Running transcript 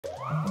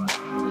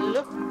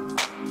Look.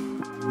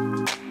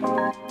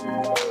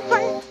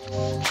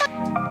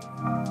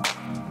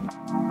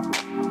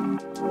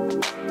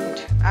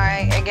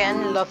 I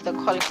again love the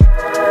quality.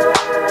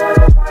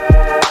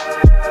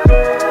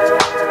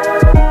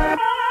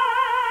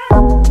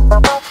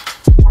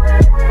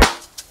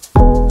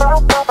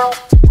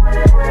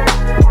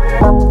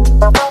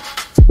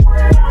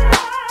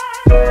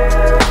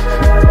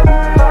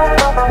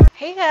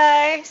 Hey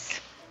guys,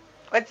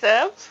 what's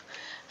up?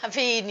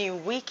 Happy new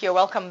week. You're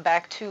welcome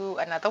back to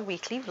another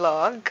weekly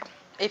vlog.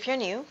 If you're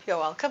new, you're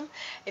welcome.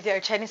 If you're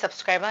a Chinese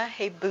subscriber,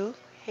 hey boo.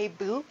 Hey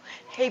boo,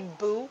 hey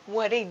boo,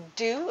 what it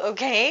do,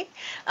 okay?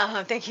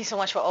 Thank you so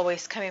much for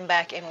always coming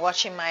back and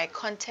watching my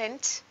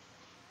content.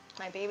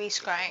 My baby's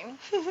crying.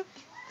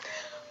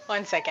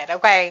 1 second,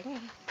 okay?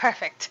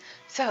 Perfect.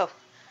 So,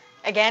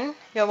 again,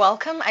 you're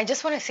welcome. I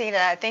just want to say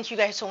that thank you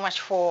guys so much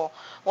for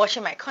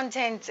watching my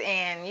content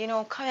and, you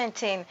know,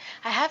 commenting.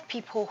 I have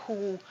people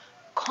who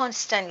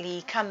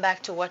constantly come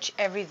back to watch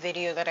every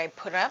video that I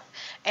put up,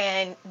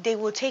 and they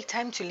will take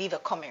time to leave a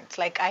comment.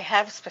 Like, I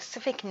have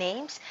specific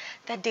names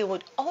that they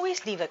would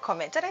always leave a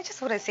comment, and I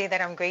just want to say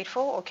that I'm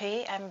grateful.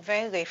 Okay, I'm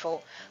very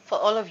grateful for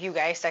all of you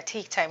guys that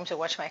take time to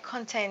watch my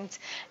content,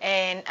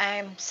 and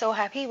I'm so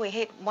happy we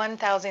hit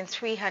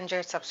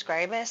 1,300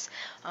 subscribers,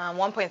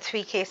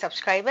 1.3k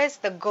subscribers.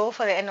 The goal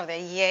for the end of the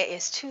year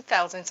is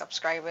 2,000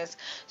 subscribers.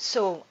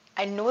 So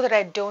I know that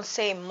I don't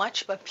say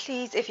much, but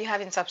please, if you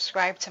haven't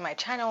subscribed to my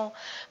channel,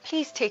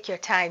 please take your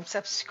time,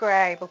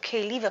 subscribe,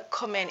 okay? Leave a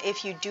comment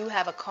if you do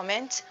have a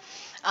comment.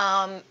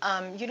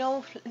 You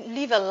know,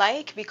 leave a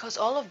like, because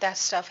all of that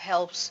stuff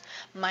helps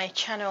my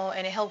channel,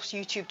 and it helps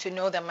YouTube to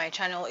know that my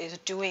channel is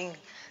doing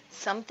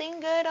something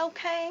good,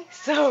 okay?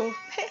 So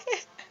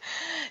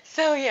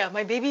so yeah,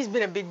 my baby's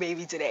been a big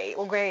baby today.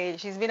 Okay,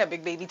 she's been a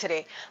big baby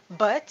today.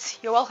 But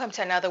you're welcome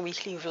to another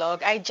weekly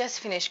vlog. I just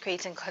finished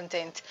creating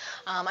content.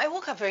 I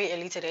woke up very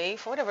early today.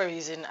 For whatever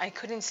reason, I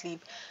couldn't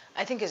sleep.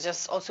 I think it's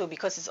just also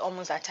because it's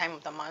almost that time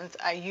of the month.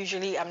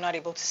 I'm not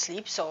able to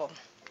sleep, so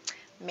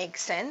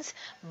makes sense.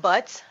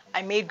 But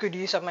I made good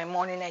use of my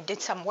morning. I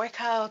did some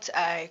workouts,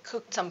 I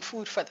cooked some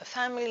food for the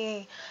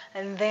family,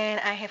 and then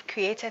I have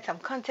created some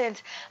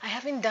content. I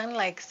haven't done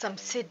like some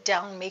sit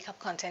down makeup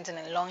content in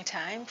a long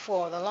time.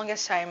 For the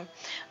longest time,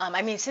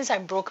 I mean, since I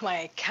broke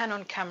my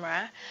Canon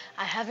camera,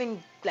 I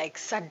haven't like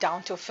sat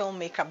down to film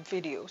makeup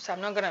videos.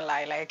 I'm not gonna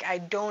lie, like I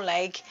don't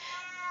like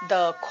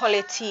the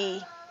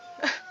quality.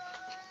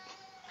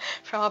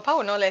 From Papa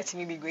will not let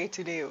me be great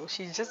today.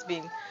 She's just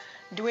been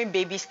doing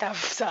baby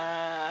stuff,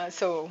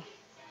 so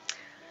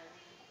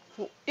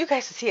you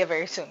guys will see her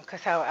very soon,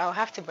 because I'll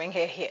have to bring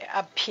her here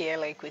up here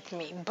like with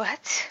me.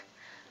 But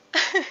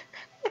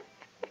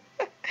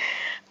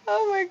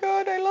oh my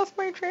god, I lost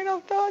my train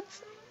of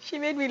thoughts. She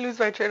made me lose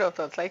my train of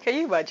thoughts. Like, can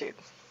you imagine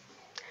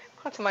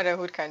what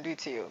motherhood can do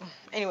to you?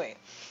 Anyway,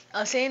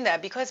 I was saying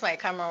that because my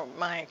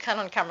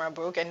Canon camera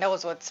broke, and that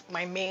was what's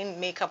my main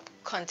makeup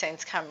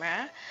content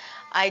camera,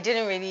 I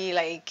didn't really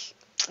like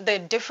the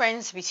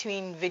difference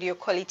between video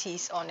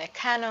qualities on a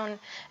Canon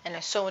and a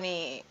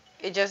Sony.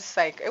 It just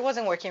like, it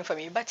wasn't working for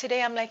me. But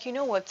today I'm like, you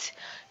know what,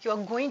 you're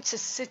going to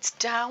sit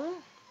down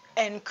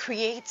and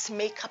create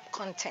makeup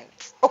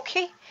content,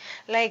 okay?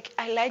 Like,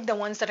 I like the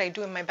ones that I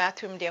do in my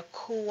bathroom. They're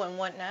cool and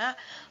whatnot,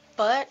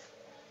 but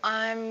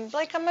you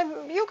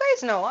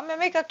guys know, I'm a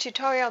makeup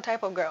tutorial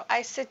type of girl.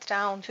 I sit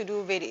down to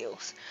do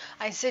videos.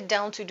 I sit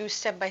down to do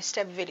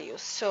step-by-step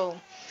videos. So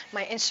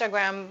my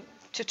Instagram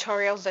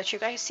tutorials that you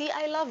guys see,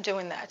 I love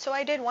doing that. So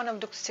I did one of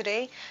those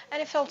today,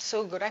 and it felt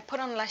so good. I put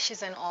on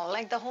lashes and all,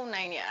 like the whole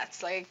 9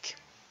 yards. Like,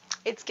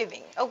 it's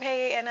giving,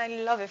 okay? And I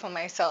love it for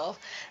myself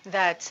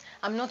that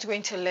I'm not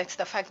going to let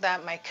the fact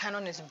that my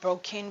Canon is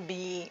broken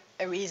be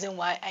a reason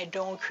why I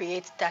don't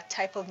create that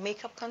type of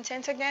makeup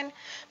content again,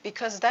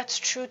 because that's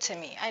true to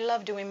me. I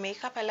love doing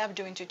makeup, I love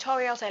doing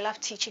tutorials, I love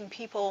teaching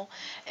people,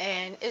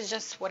 and it's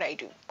just what I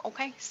do,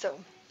 okay? So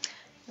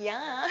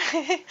yeah,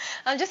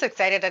 I'm just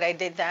excited that I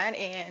did that,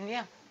 and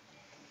yeah,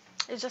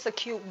 it's just a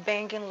cute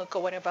banging look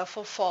or whatever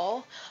for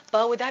fall.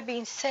 But with that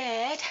being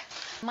said,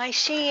 my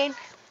SHEIN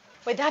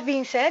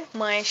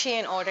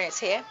order is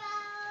here.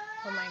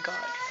 Oh my god,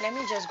 let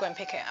me just go and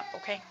pick her up,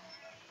 okay?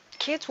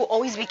 Kids will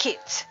always be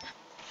kids.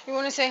 You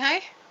want to say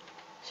hi?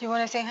 You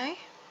want to say hi?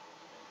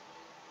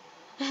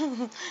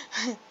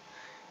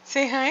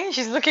 Say hi?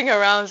 She's looking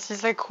around.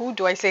 She's like, who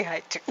do I say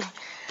hi to?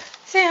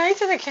 Say hi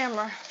to the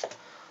camera.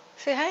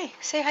 Say hi.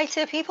 Say hi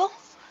to the people.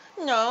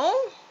 No?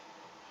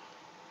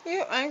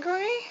 You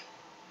angry?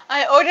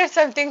 I ordered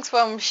some things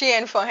from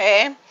SHEIN for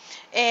her,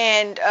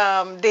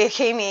 and they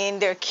came in.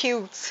 They're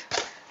cute.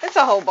 It's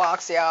a whole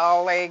box,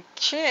 y'all. Like,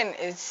 SHEIN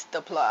is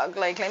the plug.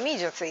 Like, let me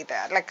just say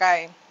that. Like,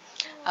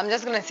 I'm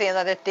just gonna say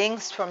that the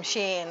things from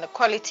SHEIN, the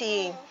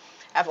quality,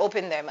 I've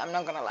opened them. I'm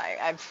not gonna lie.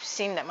 I've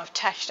seen them. I've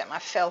touched them.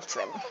 I've felt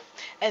them,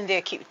 and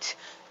they're cute.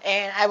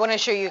 And I want to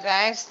show you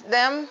guys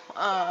them.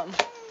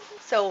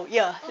 So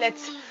yeah,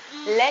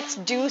 let's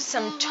do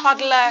some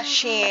Toddler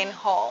SHEIN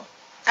haul.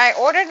 I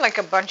ordered like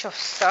a bunch of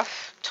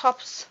stuff,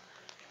 tops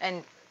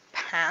and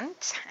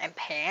pants and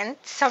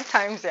pants.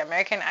 Sometimes the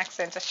American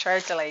accents are sure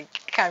to like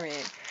come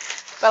in.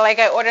 But like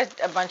I ordered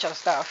a bunch of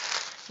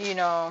stuff, you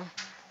know,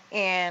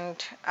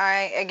 and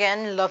I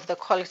again love the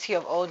quality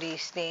of all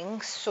these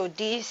things. So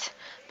these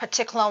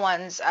particular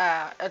ones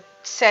are a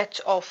set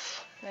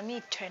of, let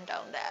me turn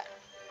down that.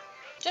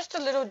 Just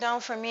a little down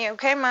for me,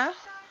 okay, Ma?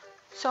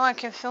 So I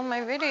can film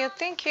my video.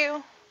 Thank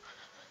you.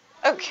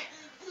 Okay.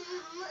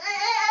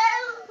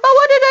 But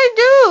what did I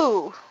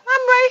do?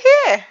 I'm right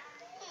here.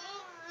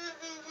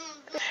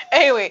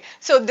 Anyway,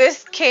 so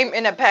this came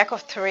in a pack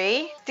of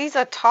 3. These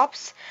are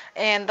tops,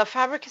 and the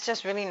fabric is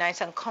just really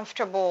nice and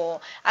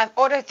comfortable. I've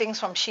ordered things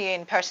from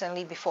SHEIN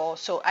personally before,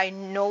 so I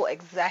know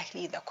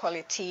exactly the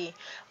quality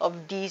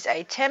of these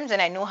items,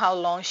 and I know how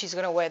long she's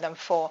going to wear them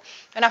for.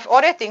 And I've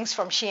ordered things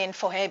from SHEIN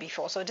for her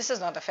before, so this is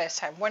not the first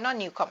time. We're not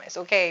newcomers,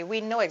 okay?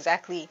 We know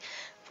exactly.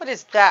 What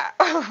is that?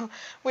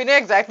 We know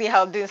exactly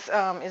how this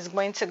is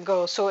going to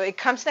go. So it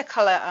comes in the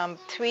color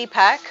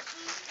 3-pack.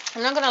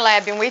 I'm not gonna lie,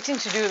 I've been waiting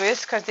to do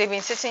this because they've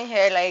been sitting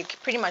here like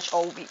pretty much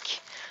all week,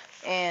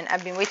 and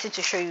I've been waiting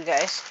to show you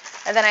guys.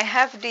 And then I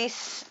have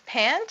these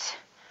pants.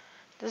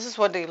 This is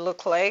what they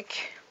look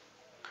like.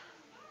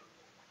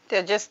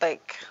 They're just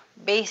like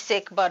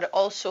basic, but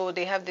also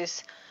they have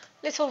this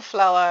little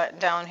flower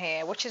down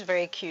here, which is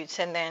very cute,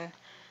 and then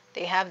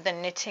they have the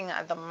knitting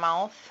at the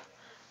mouth.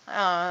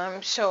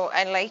 So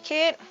I like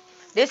it.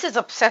 This is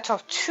a set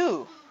of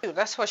 2.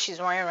 That's what she's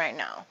wearing right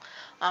now.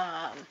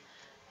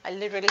 I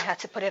literally had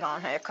to put it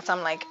on her because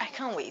I'm like, I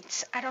can't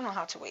wait. I don't know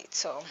how to wait.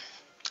 So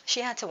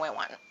she had to wear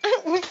one.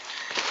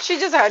 She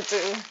just had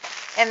to.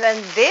 And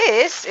then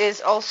this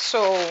is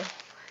also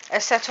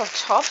a set of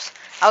tops.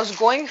 I was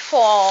going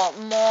for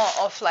more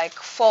of like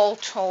fall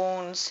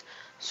tones.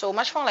 So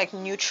much more like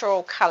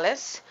neutral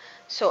colors.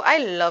 So I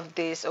love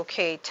this.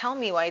 Okay, tell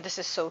me why this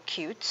is so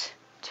cute.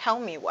 Tell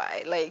me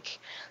why. Like,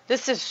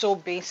 this is so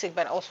basic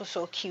but also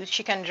so cute.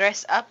 She can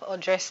dress up or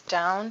dress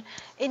down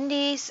in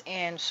these,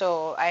 and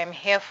so I am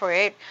here for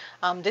it.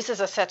 This is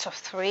a set of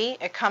 3.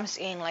 It comes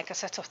in like a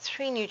set of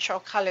 3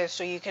 neutral colors,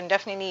 so you can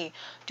definitely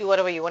do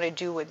whatever you want to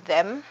do with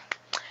them.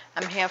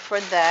 I'm here for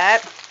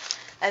that.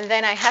 And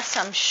then I have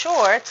some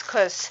shorts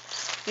because,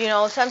 you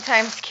know,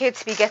 sometimes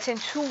kids be getting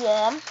too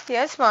warm.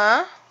 Yes,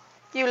 Ma?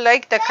 You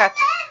like the cut?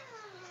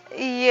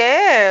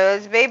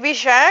 Yes, baby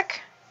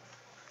shark.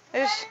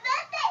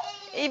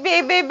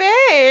 Baby,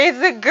 is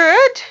it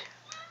good?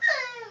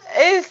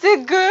 Is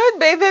it good,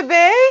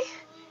 baby?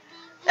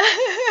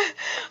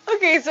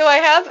 Okay, so I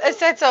have a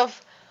set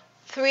of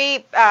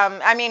 3,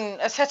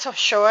 a set of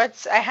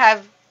shorts. I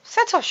have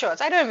sets of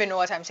shorts. I don't even know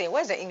what I'm saying.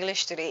 Where's the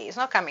English today? It's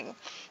not coming.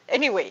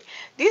 Anyway,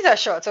 these are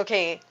shorts,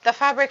 okay. The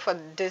fabric for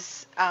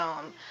this,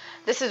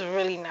 this is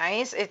really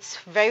nice. It's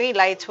very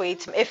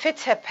lightweight. It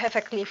fits her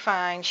perfectly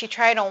fine. She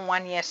tried on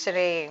one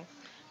yesterday.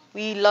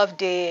 We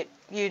loved it.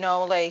 You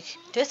know, like,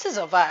 this is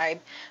a vibe.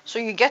 So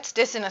you get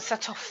this in a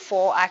set of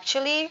 4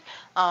 actually,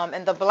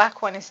 and the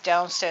black one is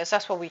downstairs.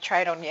 That's what we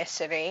tried on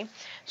yesterday.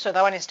 So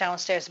that one is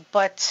downstairs,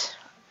 but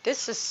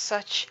this is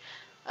such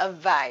a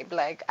vibe.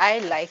 Like, I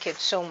like it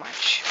so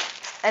much.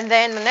 And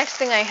then the next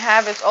thing I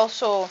have is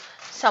also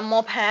some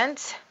more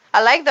pants.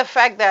 I like the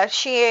fact that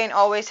SHEIN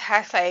always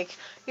has like,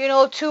 you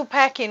know,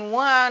 2-pack in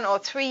 1 or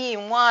 3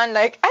 in 1.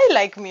 Like, I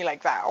like me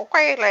like that,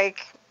 okay? Like,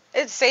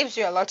 it saves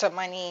you a lot of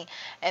money,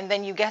 and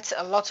then you get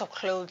a lot of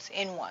clothes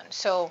in one.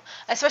 So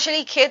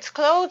especially kids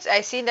clothes, I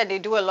see that they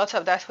do a lot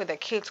of that with the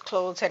kids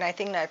clothes, and I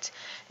think that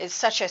it's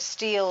such a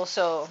steal.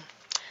 So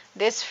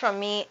this for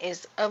me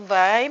is a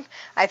vibe.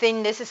 I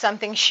think this is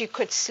something she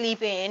could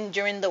sleep in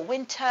during the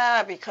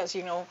winter because,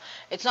 you know,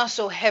 it's not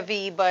so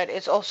heavy, but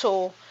it's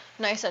also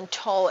nice and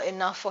tall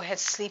enough for her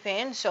to sleep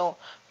in. So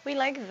we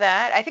like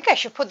that. I think I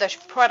should put the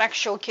product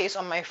showcase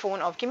on my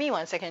phone off. Give me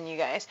 1 second, you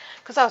guys,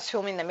 because I was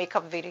filming the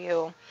makeup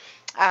video.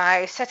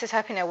 I set it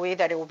up in a way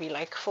that it will be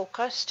like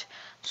focused.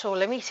 So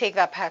let me take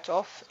that part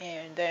off,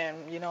 and then,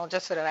 you know,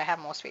 just so that I have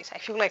more space. I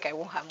feel like I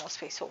won't have more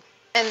space. So,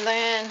 and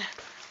then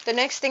the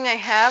next thing I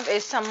have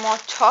is some more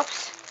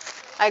tops.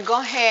 I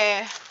got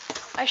here.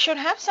 I should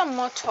have some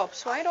more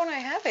tops. Why don't I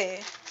have it?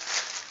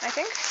 I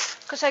think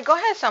because I got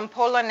here some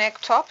polar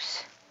neck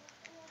tops.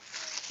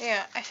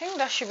 Yeah, I think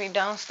that should be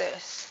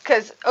downstairs.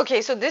 Because,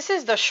 okay, so this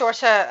is the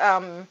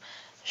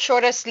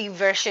shorter sleeve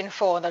version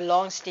for the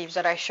long sleeves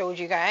that I showed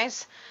you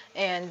guys.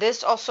 And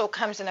this also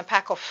comes in a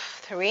pack of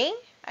 3.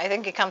 I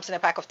think it comes in a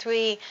pack of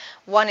 3.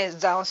 1 is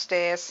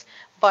downstairs,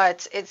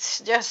 but it's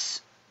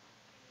just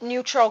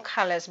neutral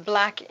colors,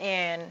 black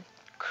and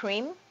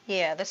cream.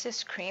 Yeah, this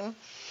is cream.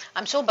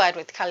 I'm so bad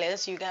with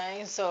colors, you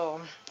guys, so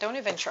don't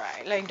even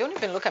try. Like, don't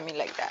even look at me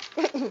like that.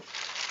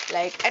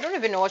 Like, I don't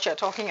even know what you're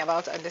talking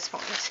about at this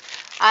point.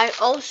 I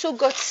also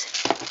got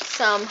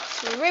some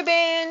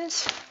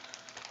ribbons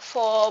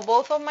for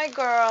both of my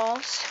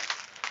girls,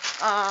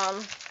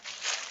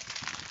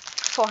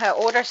 for her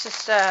older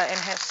sister and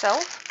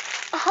herself.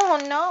 Oh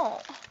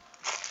no,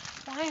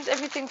 why is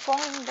everything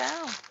falling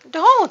down?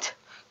 Don't!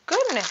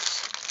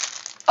 Goodness.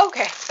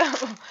 Okay, so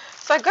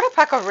I got a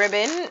pack of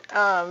ribbon.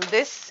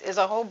 This is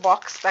a whole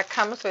box that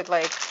comes with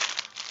like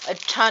a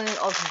ton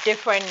of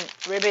different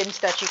ribbons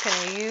that you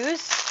can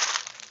use,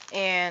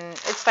 and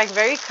it's like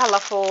very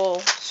colorful,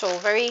 so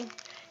very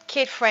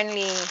kid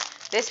friendly.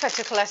 This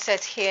particular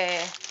set here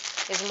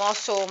is more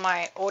so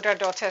my older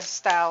daughter's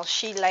style.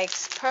 She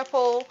likes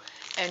purple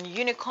and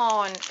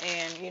unicorn,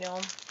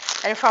 and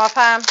and from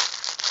Papa,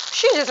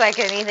 she just like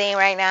anything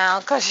right now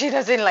because she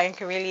doesn't like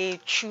really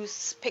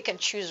pick and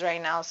choose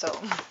right now, so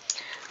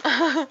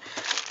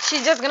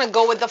she's just gonna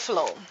go with the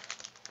flow.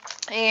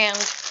 And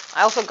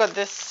I also got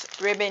this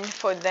ribbon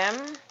for them.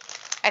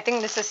 I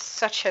think this is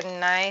such a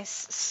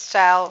nice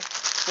style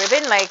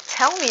ribbon. Like,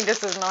 tell me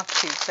this is not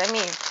cute. Let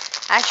me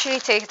actually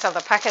take it out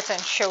of the packet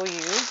and show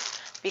you,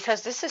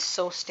 because this is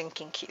so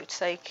stinking cute.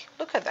 Like,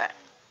 look at that.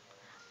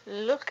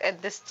 Look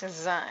at this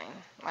design.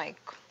 Like,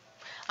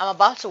 I'm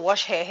about to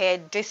wash her hair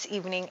this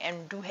evening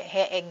and do her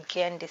hair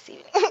again this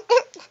evening.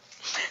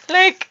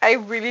 Like, I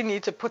really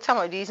need to put some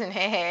of these in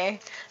her hair,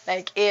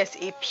 like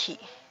ASAP.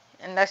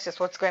 And that's just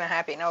what's going to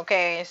happen,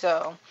 okay?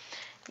 So,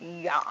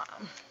 yeah.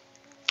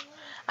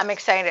 I'm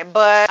excited.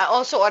 But I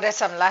also ordered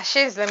some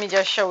lashes. Let me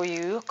just show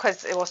you,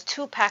 because it was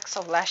 2 packs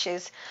of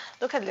lashes.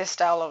 Look at this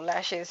style of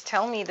lashes.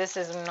 Tell me this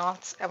is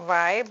not a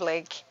vibe.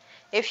 Like,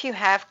 if you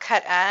have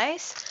cut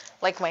eyes,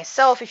 like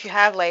myself, if you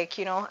have, like,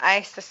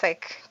 eyes that's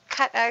like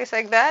cut eyes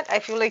like that, I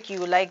feel like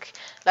you like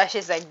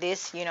lashes like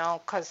this,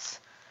 because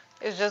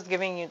it's just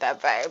giving you that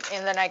vibe.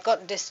 And then I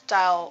got this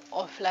style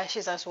of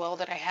lashes as well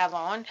that I have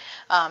on.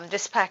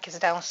 This pack is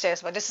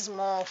downstairs, but this is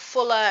more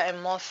fuller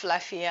and more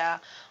fluffier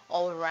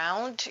all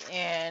around.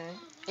 And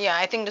yeah,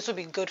 I think this would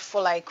be good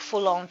for like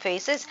full-on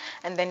faces,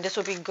 and then this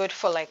would be good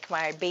for like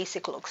my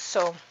basic looks.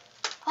 So,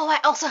 oh, I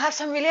also have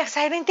some really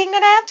exciting thing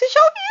that I have to show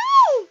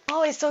you.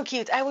 Oh, it's so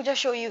cute. I will just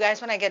show you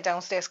guys when I get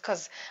downstairs,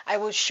 because I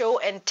will show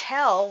and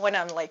tell when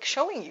I'm like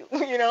showing you,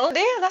 Yeah,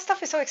 that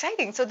stuff is so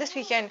exciting. So this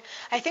weekend,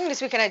 I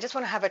just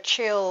want to have a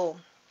chill,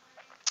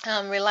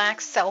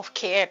 relaxed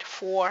self-cared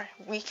for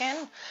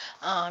weekend.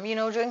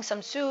 Doing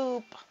some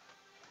soup.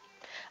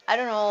 I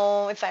don't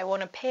know if I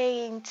want to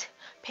paint.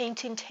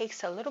 Painting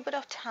takes a little bit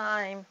of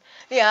time.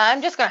 Yeah,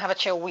 I'm just going to have a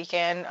chill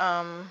weekend.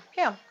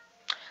 Yeah.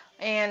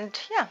 And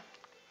yeah.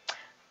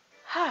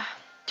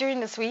 During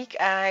this week,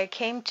 I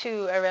came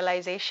to a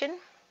realization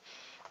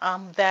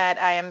that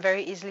I am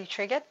very easily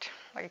triggered,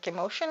 like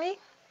emotionally.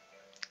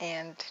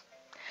 And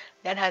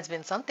that has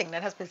been something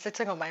that has been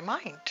sitting on my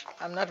mind.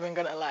 I'm not even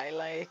going to lie.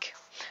 Like,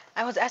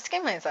 I was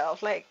asking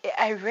myself, like,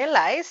 I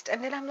realized,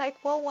 and then I'm like,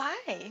 well,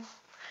 why?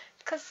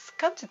 Because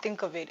come to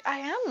think of it, I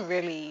am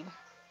really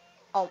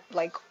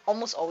like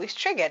almost always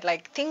triggered.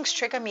 Like, things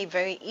trigger me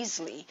very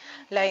easily.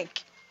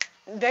 Like,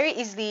 very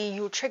easily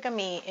you trigger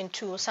me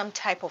into some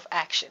type of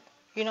action,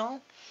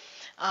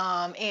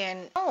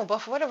 but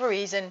for whatever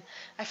reason,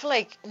 I feel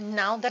like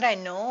now that I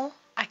know,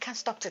 I can't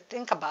stop to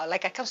think about,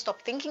 like, I can't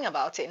stop thinking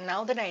about it.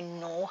 Now that I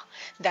know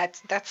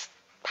that that's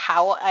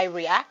how I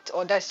react,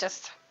 or that's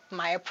just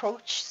my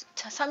approach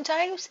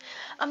sometimes,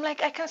 I'm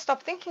like, I can't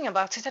stop thinking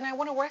about it, and I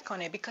want to work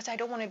on it, because I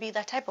don't want to be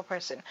that type of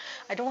person.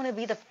 I don't want to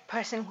be the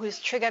person who is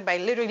triggered by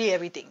literally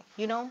everything,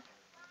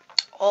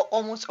 or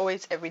almost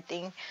always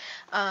everything.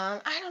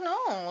 I don't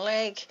know,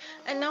 like,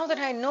 and now that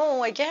I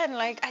know, again,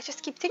 like, I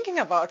just keep thinking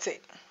about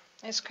it.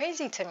 It's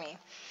crazy to me.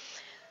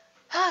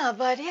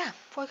 But yeah,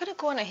 we're gonna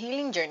go on a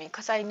healing journey,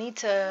 because I need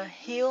to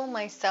heal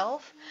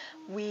myself.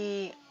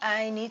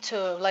 I need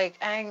to, like,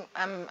 I'm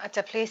at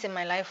a place in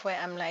my life where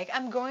I'm like,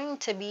 I'm going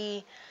to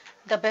be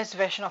the best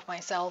version of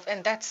myself,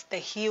 and that's the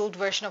healed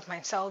version of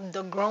myself,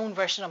 the grown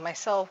version of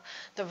myself,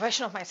 the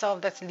version of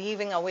myself that's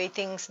leaving away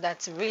things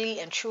that really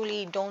and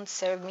truly don't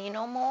serve me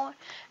no more.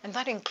 And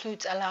that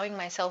includes allowing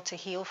myself to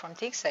heal from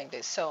things like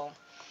this. So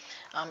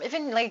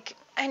even like,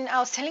 and I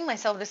was telling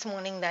myself this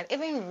morning that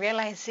even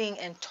realizing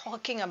and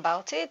talking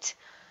about it,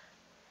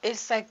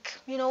 it's like,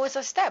 it's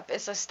a step,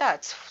 it's a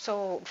start.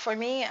 So for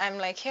me, I'm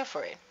like here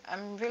for it.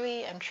 I'm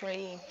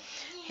truly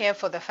here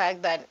for the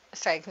fact that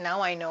it's like,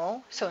 now I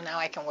know, so now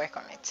I can work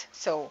on it.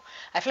 So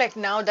I feel like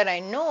now that I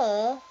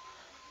know,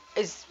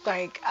 it's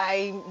like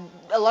a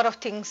lot of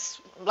things,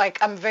 like,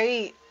 I'm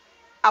very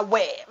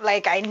aware,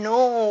 like, I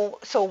know.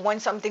 So when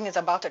something is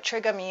about to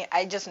trigger me,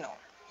 I just know.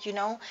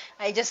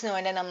 I just know,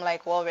 and then I'm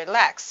like, well,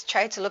 relax.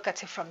 Try to look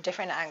at it from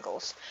different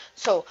angles.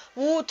 So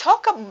we'll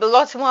talk a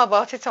lot more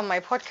about it on my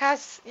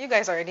podcast. You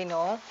guys already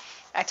know.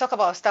 I talk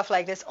about stuff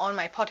like this on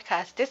my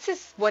podcast. This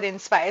is what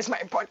inspires my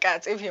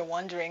podcast, if you're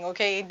wondering,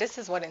 okay? This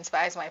is what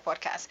inspires my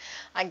podcast.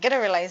 I get a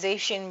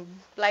realization,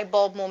 light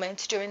bulb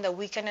moment during the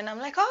weekend, and I'm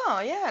like,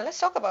 oh, yeah, let's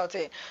talk about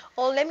it.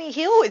 Or let me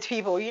heal with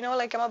people,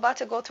 like, I'm about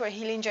to go through a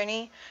healing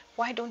journey.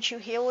 Why don't you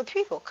heal with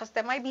people? Because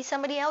there might be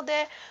somebody out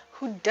there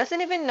who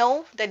doesn't even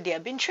know that they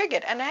have been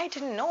triggered. And I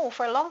didn't know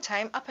for a long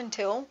time up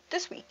until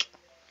this week.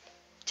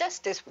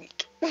 Just this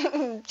week.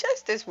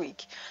 Just this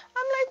week.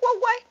 I'm like, well,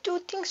 why do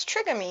things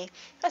trigger me?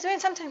 Because when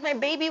sometimes my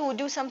baby will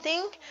do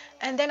something,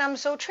 and then I'm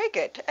so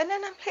triggered. And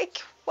then I'm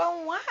like,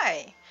 well,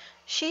 why?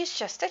 She's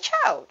just a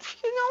child.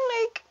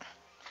 Like,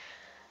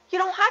 you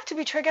don't have to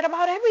be triggered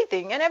about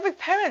everything. And every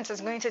parent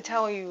is going to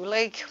tell you,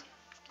 like,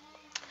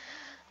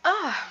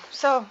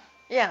 so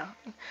Yeah,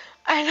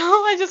 I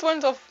know. I just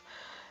went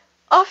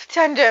off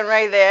tangent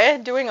right there,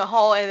 doing a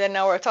haul, and then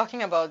now we're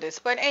talking about this.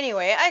 But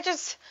anyway, I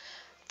just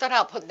thought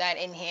I'll put that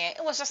in here.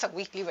 It was just a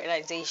weekly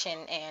realization,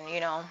 and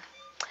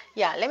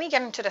yeah, let me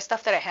get into the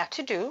stuff that I have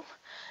to do,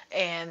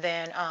 and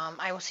then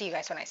I will see you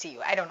guys when I see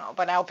you. I don't know,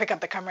 but I'll pick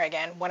up the camera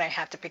again when I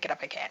have to pick it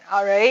up again.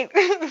 All right.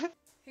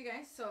 Hey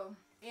guys, so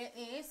it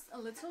is a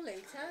little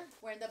later.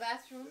 We're in the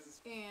bathroom,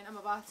 and I'm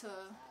about to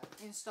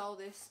install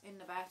this in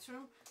the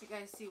bathroom. You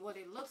guys see what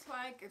it looks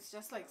like. It's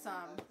just like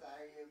some,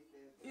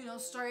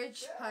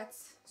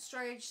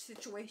 storage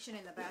situation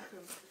in the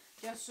bathroom,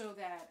 just so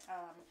that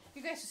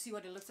you guys will see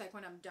what it looks like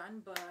when I'm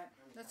done. But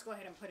let's go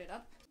ahead and put it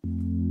up.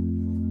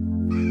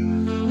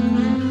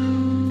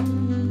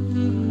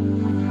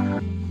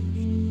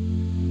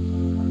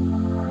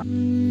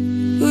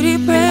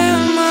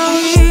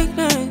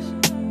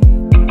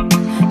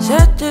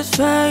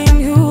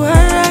 Satisfying you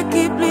while I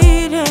keep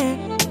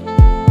bleeding.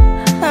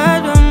 I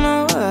don't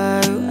know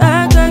why you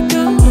act like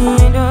you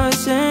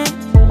innocent.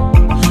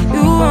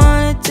 You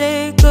wanna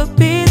take a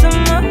piece of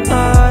my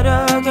heart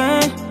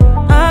again.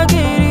 I'll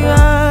get you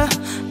up,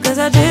 cause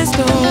I just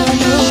don't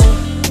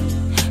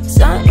know.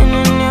 Something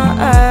in your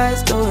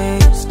eyes, the way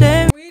you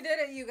stare. We did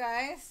it, you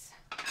guys.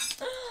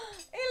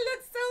 It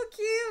looks so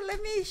cute.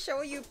 Let me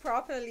show you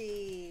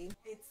properly.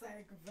 It's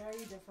like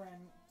very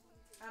different.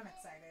 I'm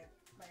excited.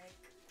 Like,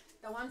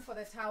 the one for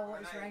the towel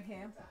is right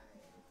here.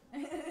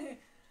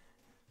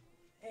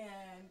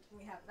 And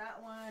we have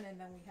that one, and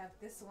then we have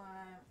this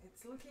one.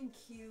 It's looking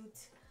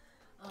cute.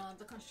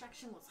 The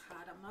construction was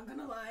hard, I'm not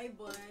gonna lie,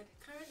 but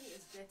currently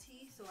it's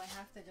dirty, so I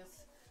have to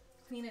just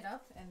clean it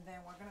up, and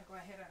then we're gonna go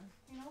ahead and,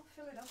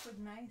 fill it up with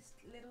nice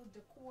little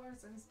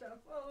decors and stuff.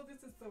 Oh,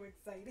 this is so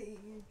exciting.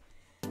 You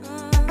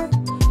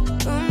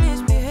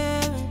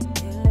misbehaving.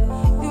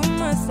 You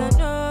must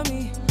know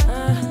me.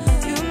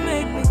 You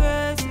make me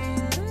crazy.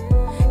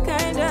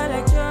 Kinda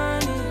like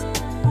Johnny.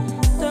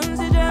 Don't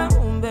sit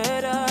down,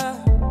 better.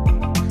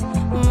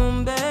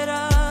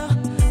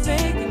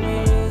 Making me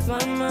lose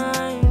my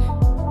mind.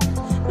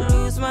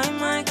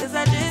 Cause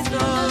I just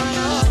don't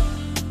know.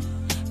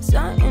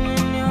 Something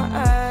in your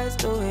eyes,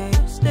 the way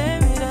you stare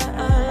me that I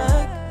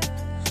like.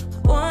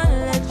 I wanna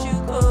let you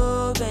go,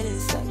 but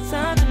it's like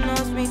something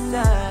else me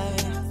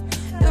tired.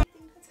 I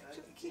think that's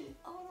actually cute.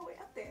 All the way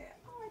up there.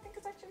 Oh, I think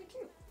it's actually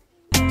cute.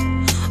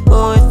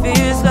 Oh, it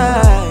feels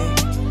like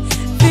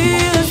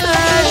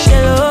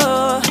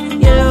yellow,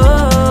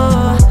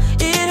 yellow.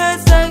 It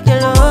hurts like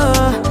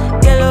yellow,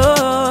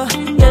 yellow,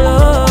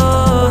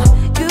 yellow.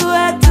 You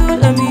had to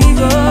let me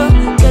go.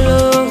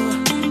 Yellow,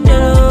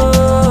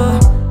 yellow.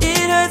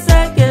 It hurts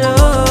like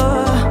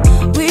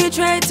yellow. We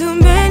tried too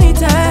many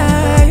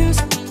times.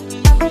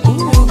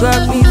 Ooh, you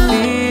got me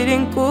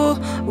feeling cool.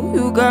 Ooh,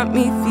 you got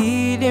me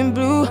feeling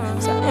blue.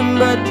 Something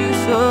about you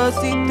so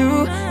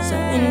see-through.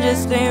 Something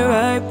just ain't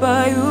right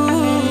by you.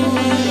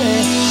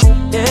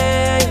 Yeah.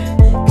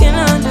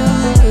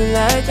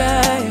 Like I,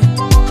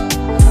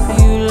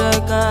 you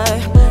like I,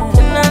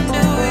 can I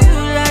do you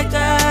like I?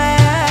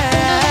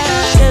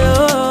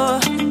 Yellow,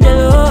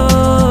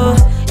 yellow,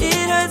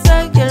 it hurts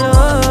like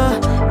yellow,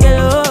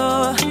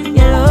 yellow,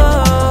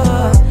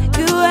 yellow.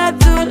 You had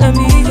to let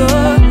me go.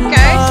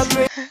 Guys,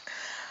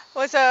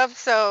 what's up?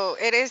 So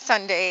it is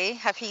Sunday.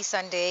 Happy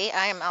Sunday.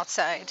 I am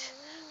outside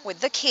with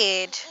the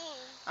kid.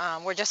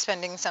 We're just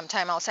spending some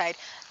time outside.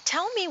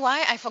 Tell me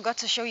why I forgot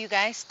to show you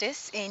guys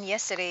this in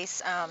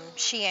yesterday's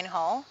SHEIN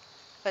haul.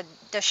 But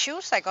the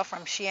shoes I got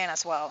from SHEIN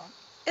as well.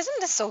 Isn't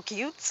this so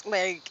cute?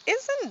 Like,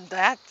 isn't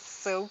that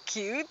so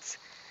cute?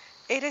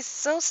 It is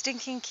so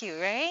stinking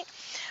cute, right?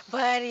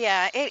 But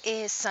yeah, it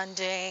is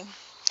Sunday.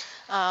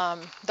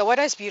 The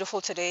weather is beautiful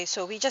today,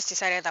 so we just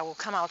decided that we'll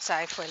come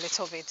outside for a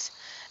little bit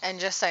and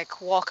just like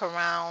walk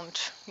around.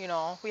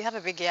 We have a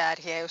big yard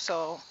here,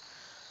 so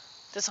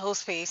this whole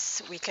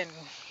space we can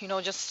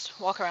just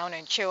walk around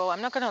and chill. I'm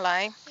not gonna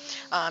lie,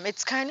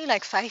 it's currently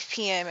like 5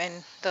 p.m.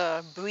 and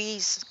the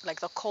breeze,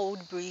 like the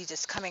cold breeze,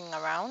 is coming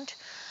around.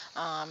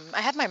 I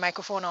have my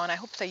microphone on. I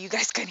hope that you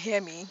guys can hear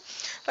me,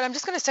 but I'm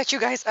just gonna set you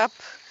guys up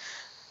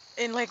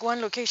in like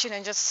one location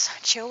and just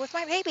chill with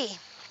my baby,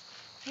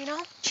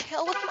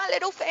 chill with my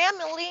little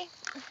family.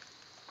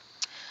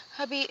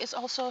 Hubby is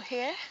also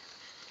here,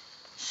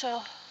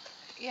 so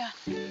yeah.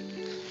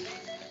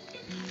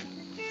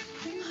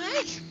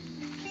 Hi.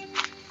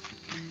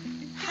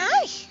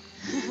 Hi.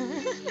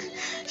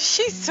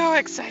 She's so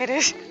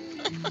excited.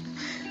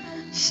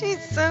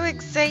 She's so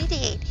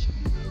excited.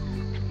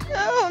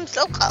 Oh, I'm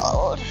so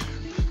cold.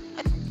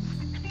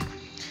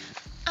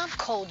 I'm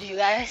cold, you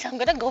guys. I'm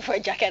gonna go for a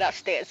jacket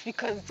upstairs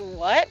because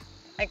what?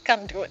 I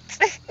can't do it.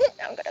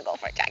 I'm gonna go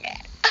for a jacket.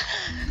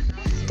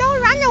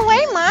 Don't run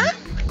away, Ma.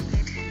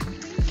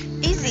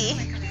 Easy.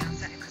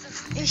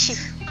 Is she?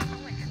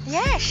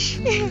 Yes.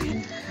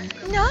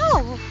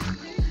 No.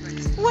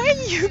 Where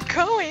are you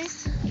going?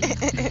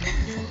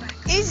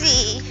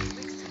 Easy.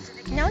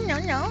 No.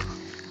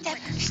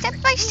 Step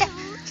by step.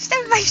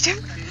 Step by step.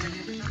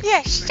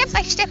 Yes, step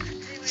by step.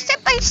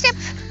 Step by step.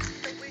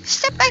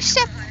 Step by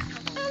step.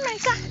 Oh my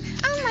God.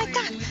 Oh my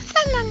god.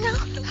 No, no, no.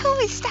 Who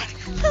is that?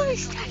 Who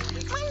is that?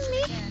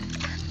 Mommy.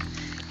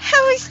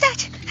 Who is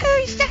that? Who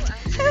is that?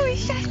 Who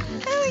is that?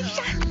 Who is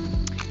that?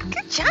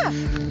 Good job.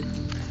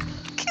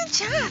 Good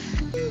job.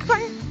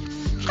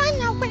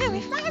 Run away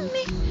with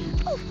mommy.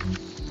 Oh,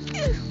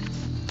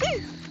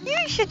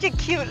 you're such a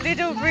cute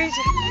little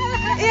breezer.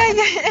 Yeah,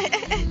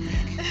 yeah.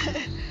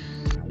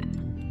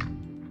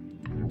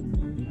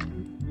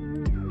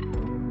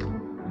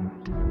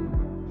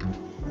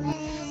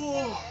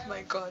 Oh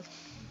my god.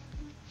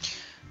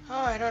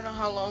 Oh, I don't know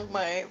how long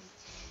my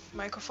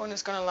microphone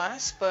is gonna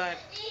last, but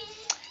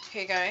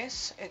hey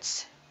guys,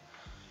 it's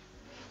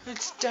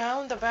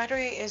down. The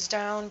battery is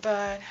down,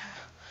 but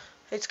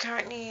it's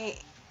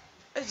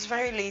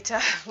very late.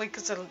 Like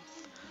it's a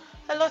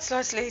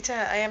lot later.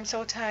 I am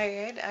so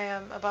tired. I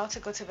am about to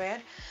go to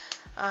bed.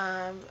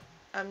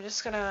 I'm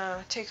just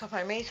gonna take off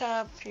my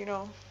makeup,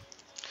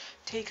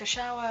 take a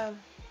shower.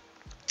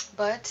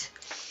 But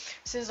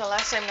since the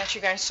last time that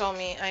you guys saw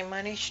me, I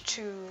managed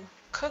to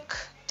cook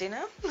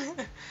dinner.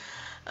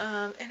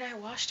 And I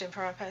washed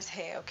Imparapa's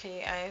hair.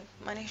 Okay, I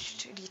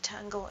managed to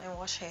detangle and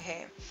wash her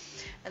hair,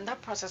 and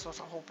that process was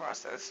a whole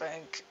process.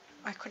 Like,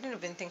 I couldn't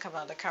even think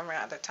about the camera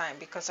at the time,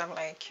 because I'm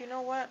like, you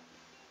know what,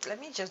 let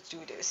me just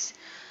do this.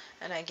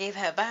 And I gave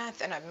her a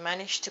bath, and I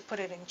managed to put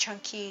it in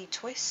chunky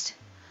twist,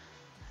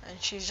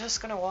 and she's just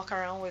gonna walk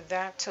around with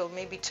that till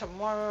maybe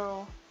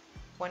tomorrow,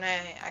 when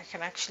I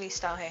can actually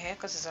style her hair,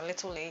 because it's a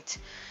little late.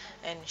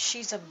 And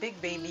she's a big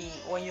baby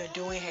when you're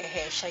doing her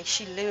hair.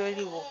 She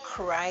literally will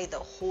cry the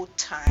whole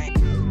time.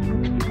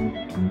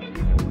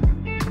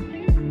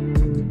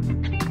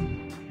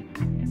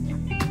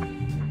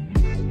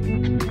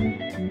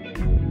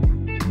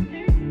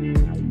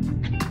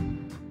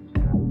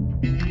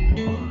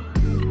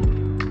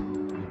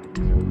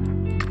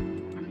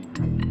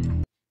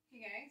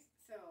 Hey guys,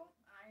 so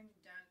I'm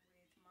done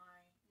with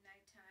my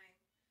nighttime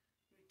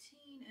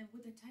routine, and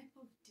with the type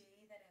of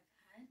day that I've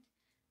had,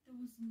 there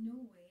was no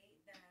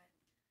way that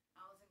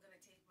I wasn't gonna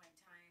take my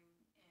time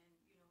and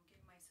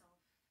give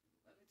myself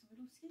a little bit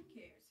of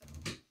skincare. So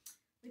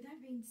with that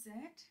being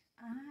said,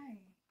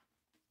 I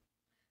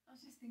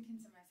was just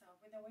thinking to myself,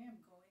 with the way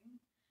I'm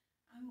going,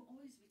 I will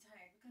always be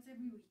tired, because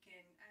every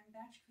weekend I'm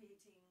batch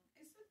creating.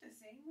 Is it the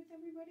same with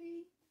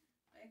everybody?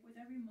 Like with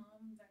every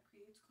mom that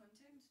creates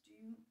content,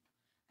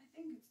 I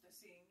think it's the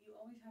same. You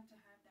always have to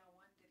have that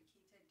one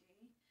dedicated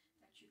day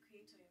that you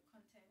create to your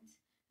content.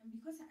 And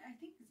because I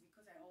think it's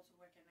because I also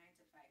work a 9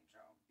 to 5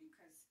 job,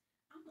 because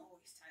I'm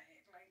always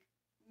tired. Like,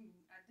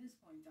 at this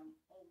point, I'm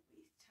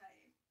always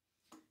tired.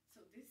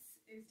 So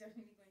this is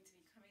definitely going to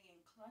be coming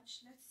in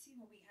clutch. Let's see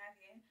what we have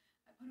here.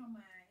 I put on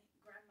my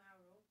grandma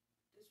robe.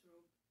 This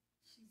robe,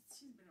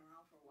 she's been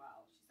around for a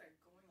while. She's like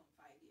going on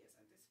 5 years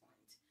at this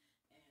point,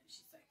 and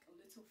she's like a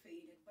little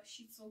faded, but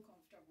she's so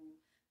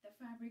comfortable. The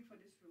fabric for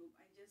this robe,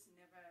 I just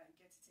never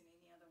get it in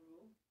any other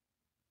robe.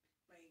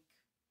 Like,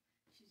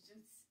 she's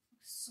just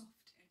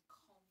soft and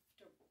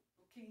comfortable.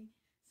 Okay,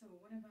 so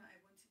whenever I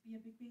want to be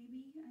a big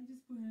baby, I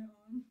just put her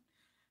on.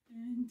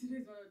 And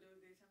today's one of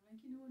those days. I'm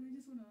like, you know what? I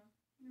just wanna,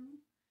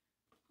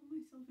 put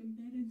myself in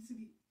bed and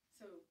sleep.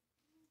 So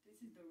this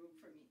is the room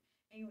for me.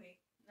 Anyway,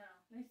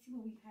 now let's see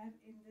what we have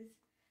in this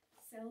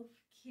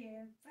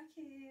self-care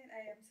bucket.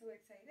 I am so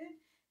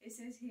excited. It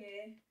says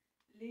here,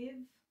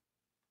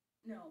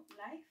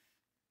 life,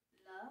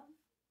 love,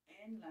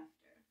 and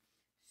laughter.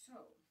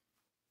 So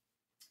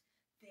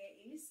there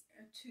is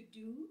a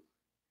to-do,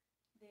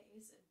 there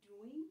is a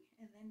doing,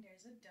 and then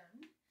there's a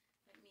done.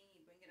 Let me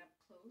bring it up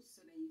close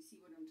so that you see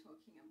what I'm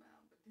talking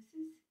about. But this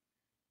is,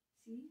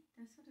 see,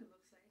 that's what it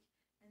looks like.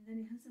 And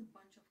then it has a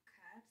bunch of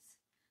cards.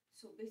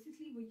 So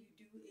basically what you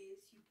do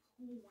is you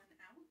pull one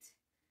out.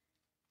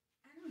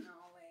 I don't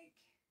know, like,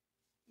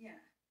 yeah.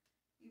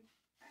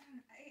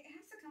 It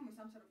has to come with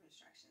some sort of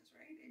instructions,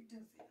 right? It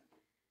doesn't.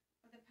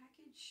 But the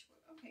package,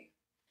 okay.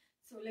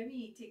 So let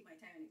me take my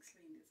time and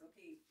explain this,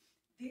 okay?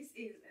 This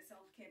is a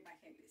self-care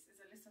bucket list. It's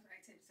a list of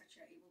items that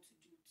you're able to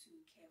do to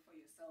care for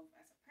yourself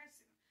as a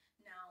person.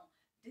 Now,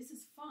 this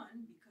is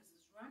fun because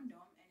it's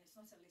random and it's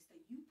not a list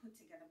that you put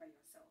together by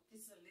yourself.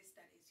 This is a list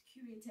that is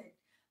curated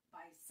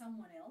by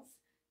someone else,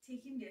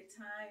 taking their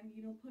time,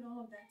 put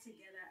all of that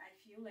together. I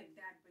feel like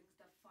that brings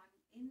the fun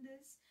in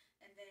this.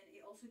 And then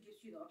it also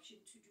gives you the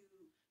option to do,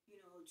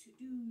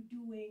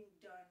 doing,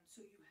 done. So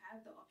you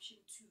have the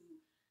option to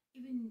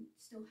even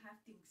still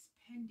have things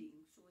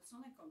pending. So it's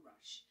not like a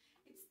rush.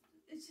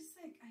 It's just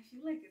like, I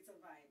feel like it's a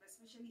vibe,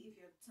 especially if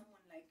you're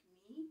someone like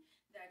me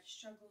that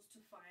struggles to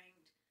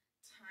find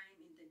time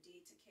in the day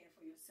to care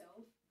for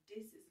yourself.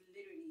 This is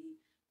literally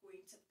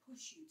going to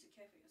push you to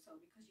care for yourself,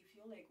 because you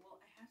feel like,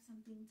 well, I have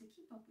something to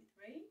keep up with,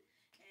 right?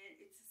 And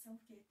it's a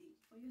self-care thing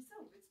for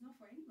yourself. It's not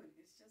for anybody.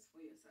 It's just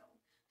for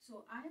yourself.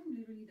 So I am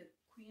literally the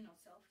queen of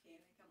self-care.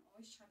 Like, I'm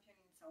always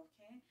championing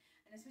self-care.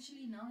 And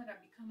especially now that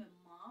I've become a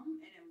mom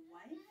and a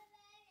wife,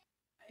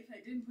 if I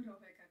didn't put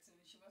off her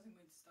cartoon, she wasn't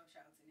going to stop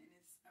shouting. And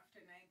it's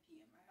after 9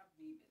 p.m. I have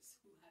neighbors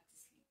who have to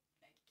sleep.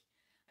 Like,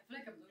 I feel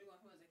like I'm the only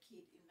one who has a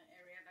kid in the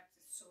area that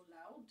is so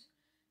loud.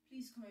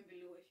 Please comment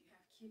below if you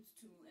have kids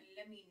too, and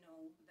let me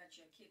know that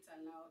your kids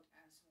are loud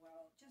as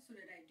well, just so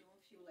that I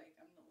don't feel like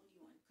I'm the only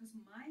one, because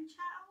my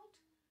child,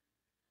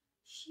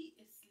 she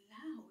is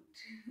loud.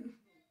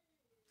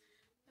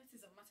 That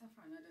is a matter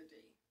for another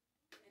day,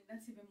 and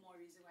that's even more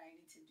reason why I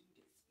need to do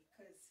this,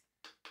 because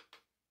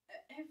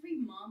every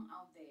mom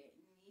out there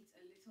needs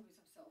a little bit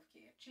of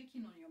self-care. Check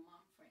in on your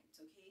mom friends,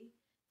 okay?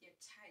 They're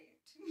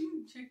tired.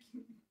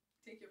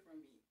 Take it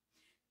from me.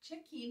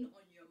 Check in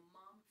on your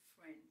mom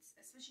friends,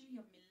 especially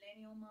your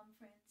millennial mom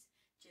friends,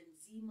 Gen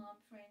Z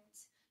mom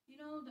friends. You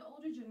know, the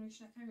older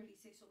generation, I can't really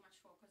say so much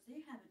for, because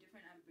they have a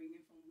different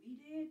upbringing from we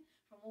did,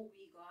 from what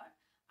we got.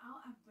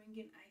 Our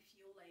upbringing, I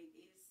feel like,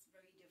 is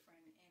very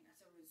different, and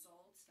as a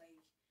result,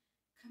 like,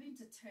 coming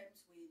to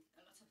terms with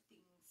a lot of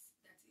things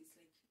that is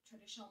like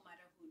traditional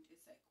motherhood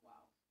is like,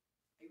 wow,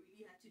 I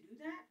really had to do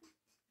that.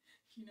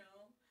 You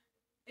know,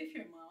 if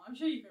you're a mom, I'm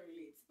sure you can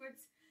relate. But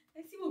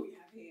let's see what we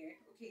have here.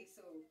 Okay,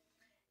 so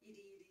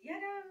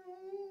yada.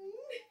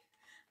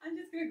 I'm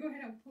just gonna go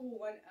ahead and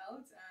pull one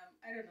out.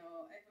 I don't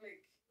know, I feel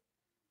like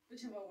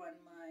whichever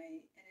one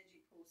my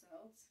energy pulls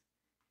out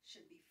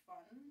should be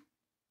fun.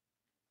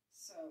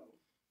 So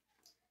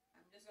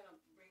I'm just gonna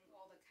bring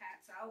all the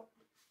cats out.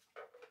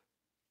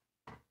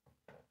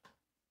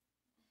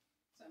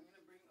 So I'm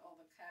gonna bring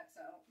all the cats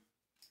out,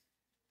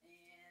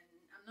 and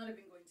I'm not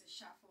even going to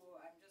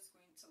shuffle. I'm just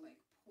going to like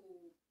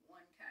pull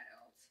one cat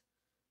out,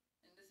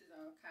 and this is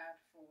our cat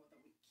for the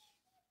week.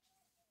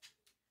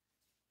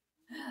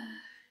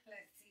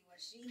 Let's see what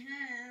she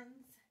has.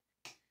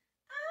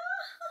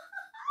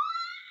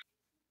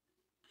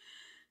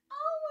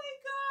 Oh my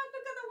god,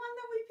 look at the one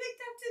that we picked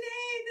up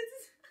today. This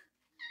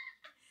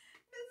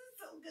is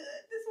so good.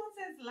 This one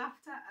says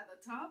laughter at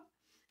the top,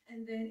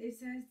 and then it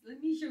says,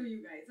 let me show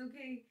you guys,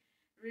 okay?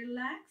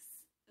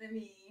 Relax.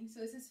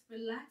 So it says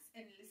relax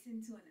and listen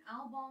to an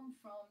album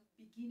from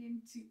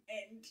beginning to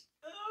end.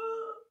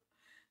 Oh,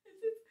 it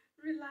says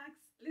relax,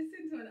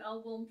 listen to an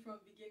album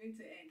from beginning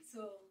to end.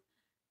 So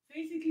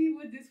basically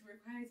what this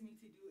requires me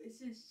to do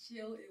is just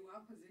chill in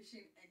one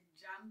position and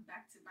jam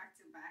back to back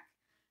to back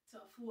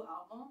to a full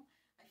album.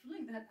 I feel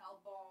like that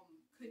album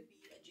could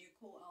be a J.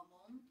 Cole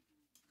album,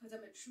 because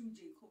I'm a true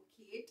J. Cole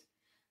kid.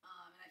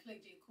 And I feel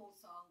like J.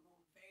 Cole's song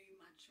will very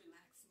much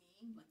relax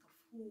me, like a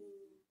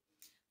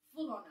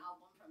full-on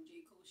album from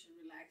J. Cole should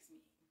relax me.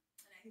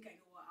 And I think I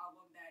know what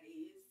album that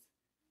is.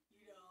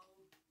 You know,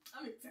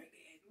 I'm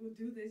excited. We'll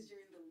do this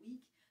during the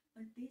week.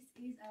 But this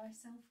is our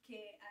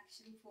self-care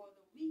actually for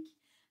the week.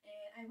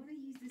 And I want to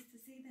use this to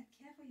say that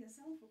care for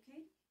yourself,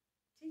 okay?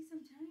 Take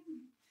some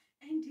time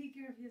and take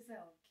care of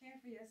yourself. Care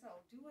for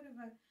yourself. Do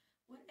whatever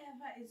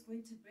is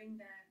going to bring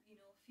that,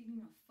 you know, feeling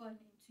of fun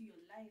into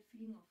your life.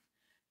 Feeling of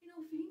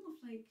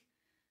like,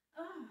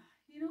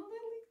 you know,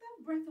 like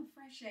that breath of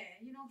fresh air.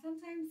 You know,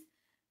 sometimes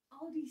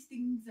all these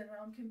things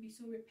around can be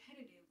so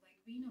repetitive, like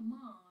being a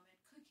mom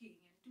and cooking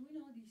and doing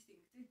all these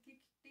things.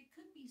 They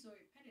could be so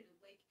repetitive,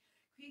 like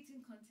creating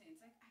content.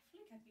 Like, I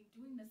feel like I've been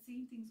doing the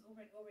same things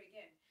over and over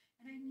again,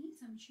 and I need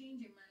some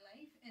change in my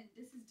life, and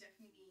this is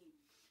definitely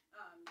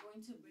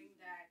going to bring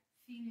that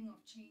feeling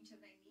of change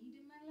that I need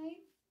in my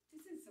life.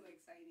 This is so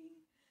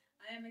exciting.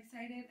 I am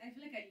excited. I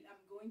feel like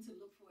I'm going to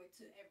look forward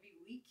to every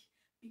week,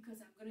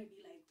 because I'm going to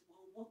be like,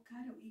 well, what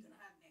kind are we going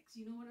to have next?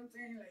 You know what I'm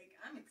saying? Like,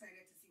 I'm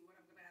excited to see what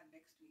I'm going to have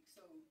next week.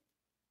 So,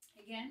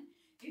 again,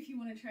 if you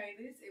want to try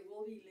this, it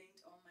will be linked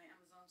on my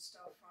Amazon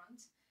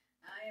storefront.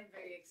 I am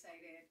very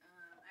excited.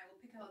 I will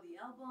pick out the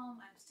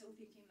album. I'm still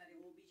thinking that it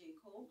will be J.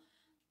 Cole.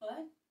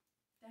 But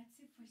that's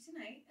it for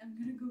tonight. I'm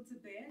going to go to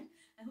bed.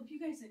 I hope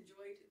you guys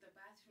enjoyed the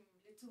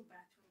little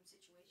bathroom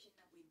situation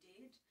that we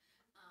did.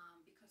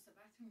 Because the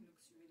bathroom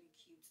looks really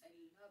cute. I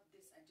love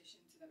this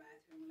addition to the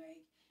bathroom.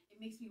 Like, it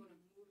makes me want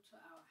to move to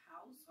our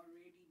house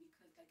already,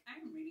 because like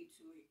I'm ready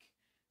to like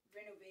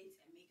renovate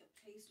and make a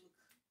place look,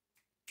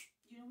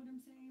 you know what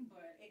I'm saying?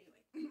 But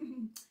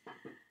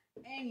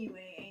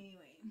anyway,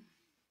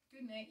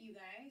 good night, you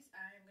guys.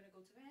 I'm gonna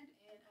go to bed,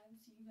 and I will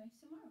see you guys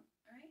tomorrow.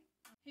 All right.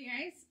 Hey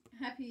guys,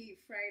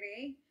 happy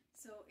Friday.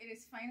 So it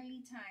is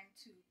finally time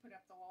to put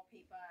up the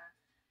wallpaper.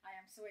 I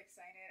am so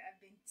excited.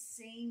 I've been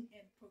saying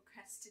and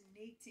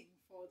procrastinating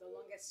for the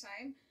longest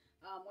time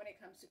when it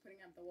comes to putting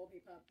up the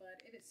wallpaper,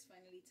 but it is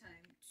finally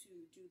time to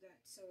do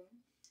that. So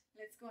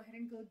let's go ahead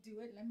and go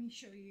do it. Let me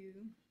show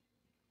you.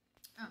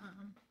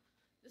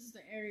 This is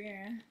the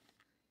area.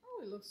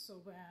 Oh, it looks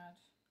so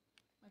bad.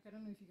 Like, I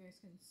don't know if you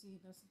guys can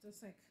see this. There's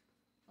like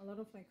a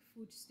lot of like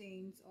food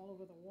stains all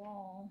over the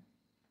wall,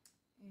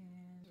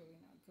 and really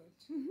not good.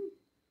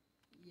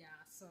 Yeah,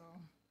 so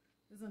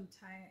this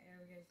entire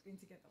area is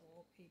going to get the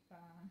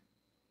wallpaper,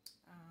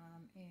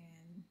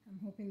 and I'm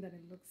hoping that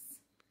it looks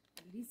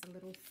at least a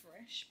little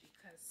fresh,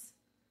 because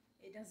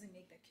it doesn't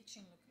make the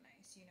kitchen look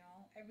nice, you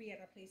know. Every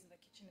other place in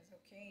the kitchen is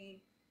okay,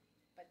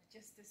 but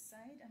just this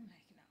side, I'm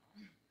like,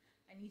 no,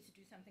 I need to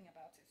do something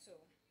about it. So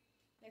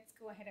let's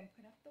go ahead and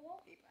put up the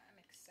wallpaper.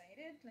 I'm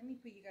excited. Let me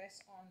put you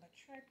guys on the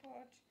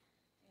tripod,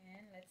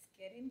 and let's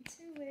get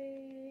into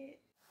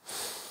it.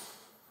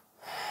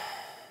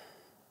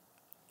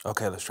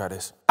 Okay, let's try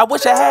this. I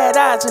wish I had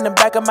eyes in the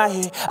back of my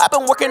head. I've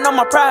been working on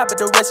my pride, but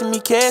the rest of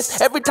me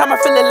cares. Every time I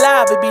feel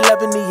alive, it be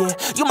love in the air.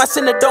 You my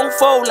sinner, don't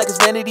fold like it's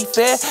Vanity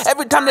Fair.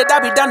 Every time that I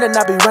be down, then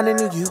I be running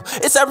to you.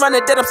 It's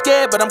ironic that I'm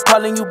scared, but I'm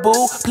calling you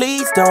boo.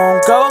 Please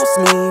don't ghost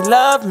me,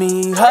 love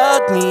me,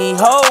 hug me,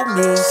 hold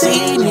me,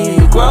 see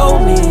me,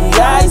 grow me.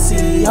 I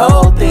see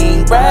whole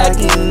thing,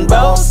 bragging,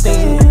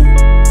 boasting.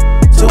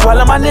 To all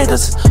of my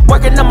niggas,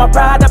 working on my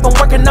pride, I've been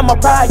working on my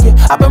pride,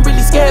 yeah. I've been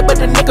really scared, but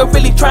the nigga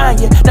really trying,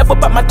 yeah. Never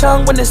bite my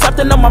tongue when there's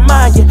something on my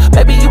mind, yeah.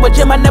 Baby, you a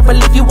gem, I never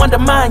leave you under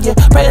mine, yeah.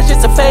 Prayers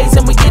just a phase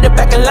and we get it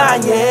back in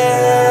line,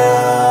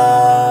 yeah.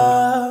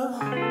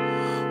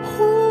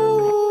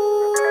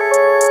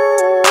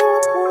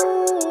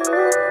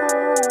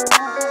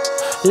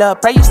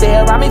 Love, pray you stay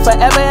around me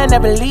forever and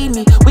never leave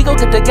me. We gon'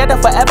 get together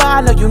forever,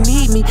 I know you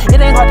need me.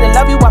 It ain't hard to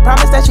love you, I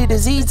promise that shit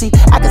is easy.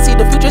 I can see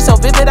the future so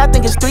vivid, I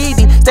think it's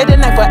 3D. Stay the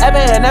night forever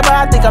and ever,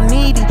 I think I'm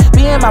needy.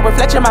 Being my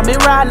reflection, my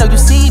mirror, I know you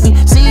see me.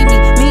 See me,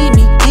 need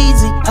me,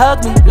 easy.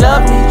 Hug me,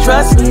 love me,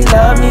 trust me,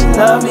 love me,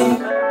 love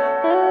me.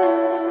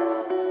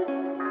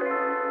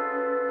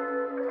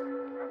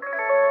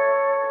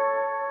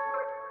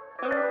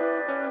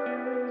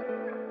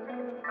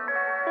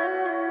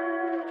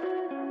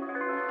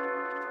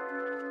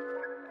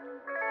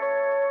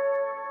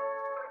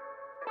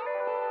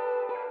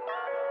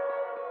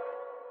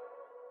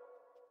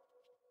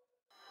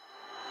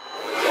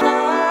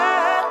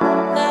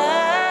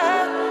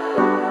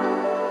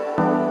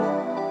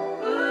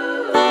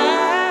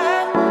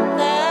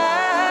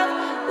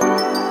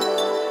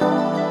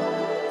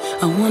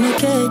 I wanna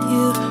get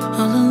you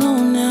all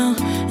alone now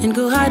and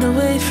go hide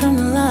away from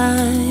the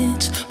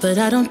lights, but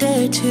I don't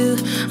dare to,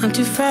 I'm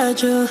too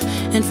fragile,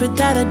 and for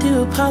that I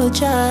do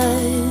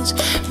apologize.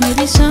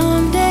 Maybe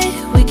someday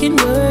we can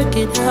work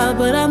it out,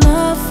 but I'm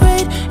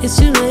afraid it's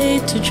too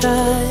late to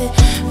try.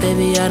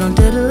 Baby, I don't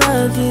dare to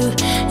love you,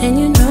 and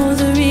you know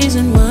the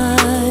reason why.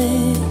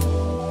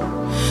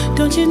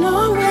 Don't you know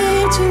I'm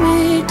way too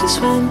weak to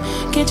swim?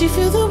 Can't you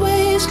feel the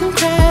waves come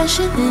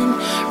crashing in?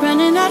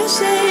 Running out of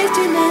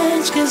safety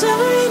nets, cause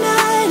every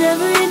night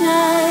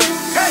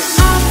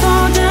I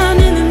fall down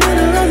in the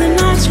middle of the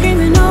night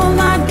screaming, oh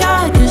my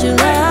God, cause your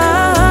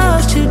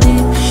love's too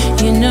deep.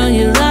 You know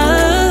your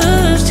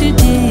love's too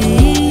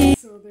deep.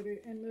 So that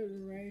it ended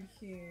right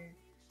here.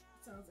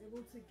 So I was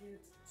able to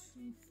get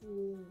 2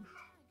 full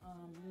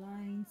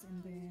lines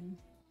and then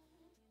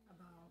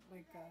about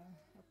like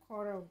a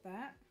quarter of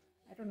that.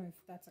 I don't know if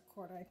that's a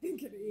quarter, I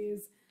think it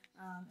is.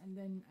 And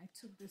then I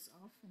took this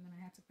off and then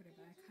I had to put it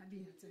back.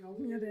 Hadi had to help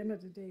me at the end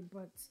of the day,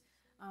 but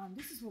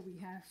this is what we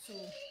have. So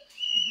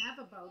I have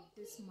about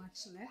this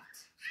much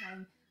left.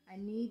 So I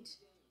need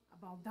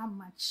about that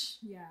much.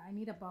 Yeah, I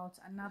need about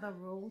another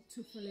row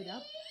to fill it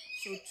up.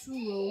 So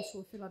 2 rows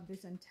will fill up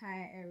this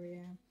entire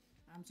area.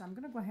 So I'm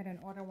gonna go ahead and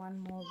order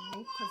one more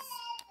row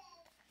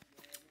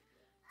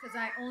because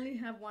I only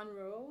have 1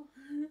 row.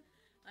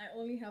 I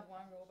only have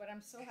 1 row, but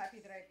I'm so happy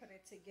that I put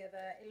it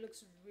together. It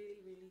looks really,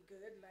 really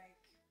good. Like,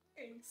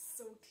 it looks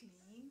so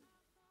clean.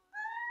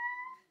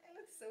 It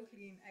looks so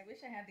clean. I wish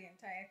I had the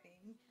entire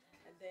thing,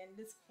 and then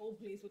this whole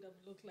place would have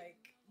looked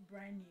like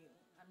brand new.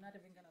 I'm not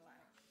even gonna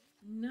lie.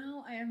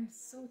 Now I am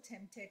so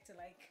tempted to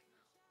like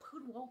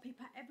put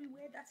wallpaper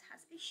everywhere that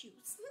has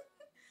issues.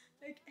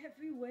 Like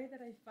everywhere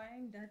that I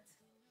find that,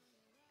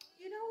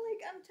 you know,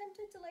 like I'm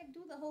tempted to like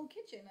do the whole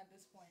kitchen at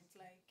this point.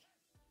 Like,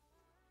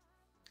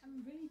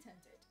 I'm really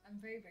tempted.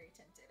 I'm very, very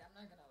tempted. I'm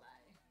not gonna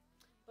lie.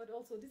 But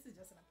also, this is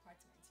just an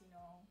apartment, you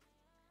know.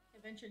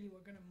 Eventually,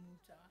 we're gonna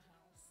move to our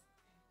house.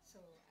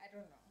 So, I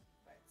don't know.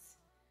 But,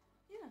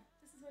 yeah,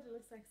 this is what it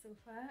looks like so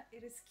far.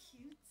 It is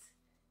cute.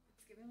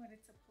 It's giving what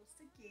it's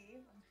supposed to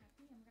give. I'm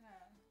happy. I'm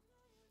gonna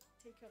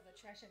take care of the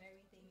trash and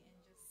everything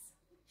and just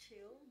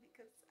chill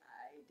because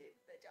I did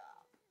the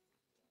job.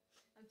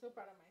 I'm so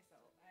proud of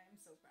myself. I am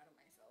so proud of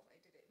myself. I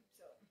did it.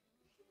 So,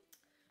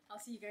 I'll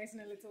see you guys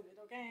in a little bit,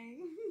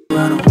 okay?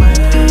 Run away,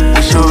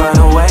 I should run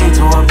away